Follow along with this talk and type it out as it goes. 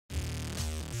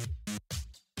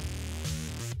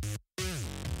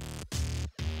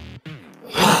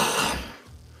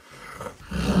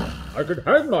I could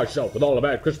hang myself with all the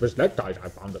bad Christmas neckties I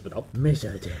found at the dump.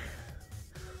 Misery.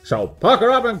 So pucker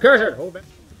up and kiss it, Hoobie.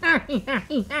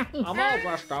 I'm all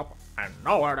dressed up and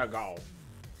nowhere to go.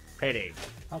 Pity.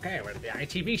 Okay, we're at the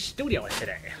ITV studios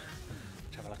today.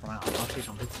 Let's have a look around. I'll see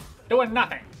something. Doing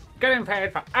nothing. Getting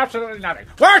paid for absolutely nothing.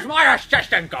 Where's my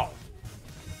assistant go?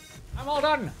 I'm all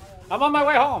done. I'm on my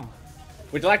way home.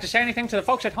 Would you like to say anything to the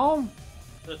folks at home?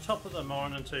 The top of the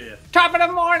morning to you. Top of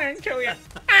the morning to you.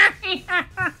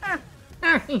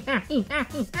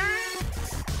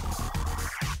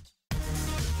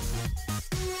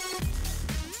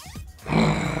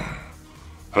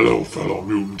 Hello, fellow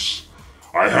mutants.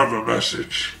 I have a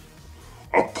message.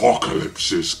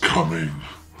 Apocalypse is coming.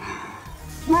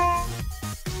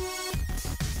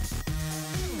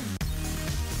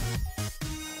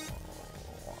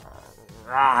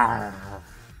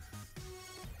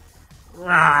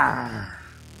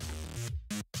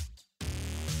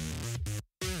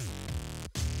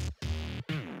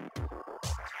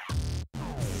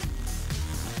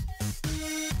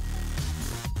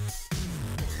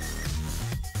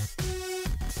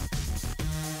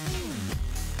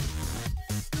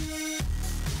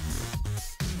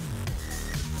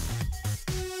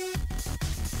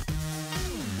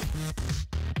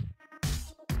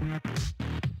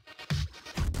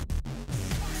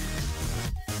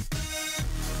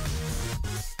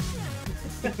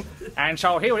 And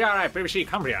so here we are at BBC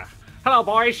Cumbria. Hello,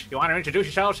 boys. You want to introduce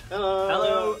yourselves?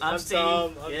 Hello, I'm Steve.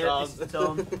 Tom. This is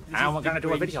Tom. And we're going to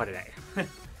do a video today. I'm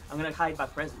going to hide my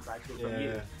presents actually from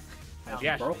you.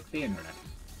 Yes. Broke the internet.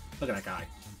 Look at that guy.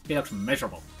 He looks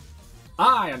miserable.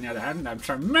 I, on the other hand, am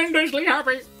tremendously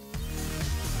happy.